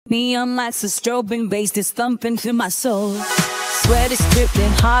Neon lights are strobing, bass is thumping through my soul. Sweat is dripping,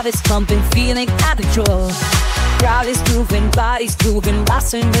 heart is pumping, feeling out of control. Crowd is moving, body's grooving,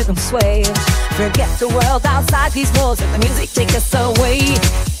 lost in rhythm sway. Forget the world outside these walls, let the music take us away.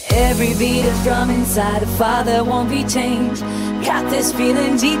 Every beat is from inside, a father won't be tamed. Got this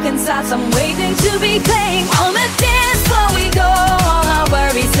feeling deep inside, so I'm waiting to be claimed. On the dance floor we go, all our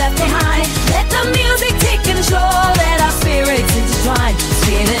worries left behind. Let the music take control, let our spirits intertwine.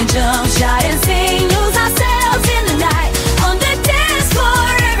 Spin and jump, shout and sing, lose ourselves in the night. On the dance floor,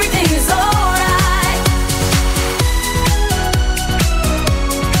 everything is alright.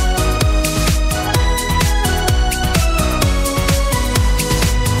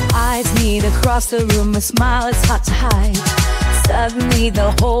 Eyes meet across the room, a smile is hard to hide. Suddenly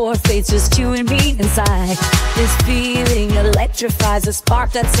the whole fades, just you and me inside. This feeling electrifies, a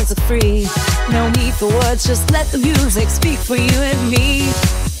spark that sets us free. No need for words, just let the music speak for you and me.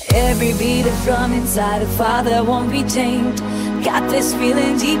 Every beat is from inside, a father won't be tamed. Got this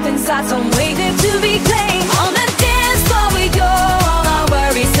feeling deep inside, so I'm waiting to be claimed. On the dance floor we go, all our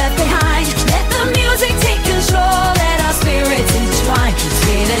worries left behind. Let the music take control, let our spirits intertwine.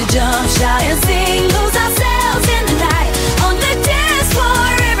 Spin and jump, shout and sing, lose ourselves in the night. On the dance floor,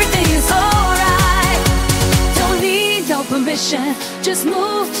 everything is alright. Don't need no permission, just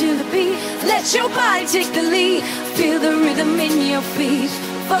move to the beat. Let your body take the lead, feel the rhythm in your feet.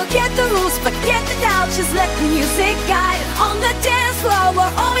 Forget the rules, forget the doubt, just let the music guide. On the dance floor,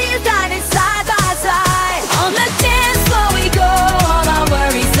 we're all united side by side. On the dance floor we go, all our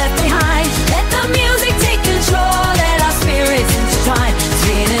worries left behind. Let the music take control, let our spirits intertwine.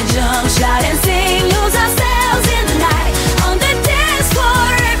 Spin and jump, shout and sing.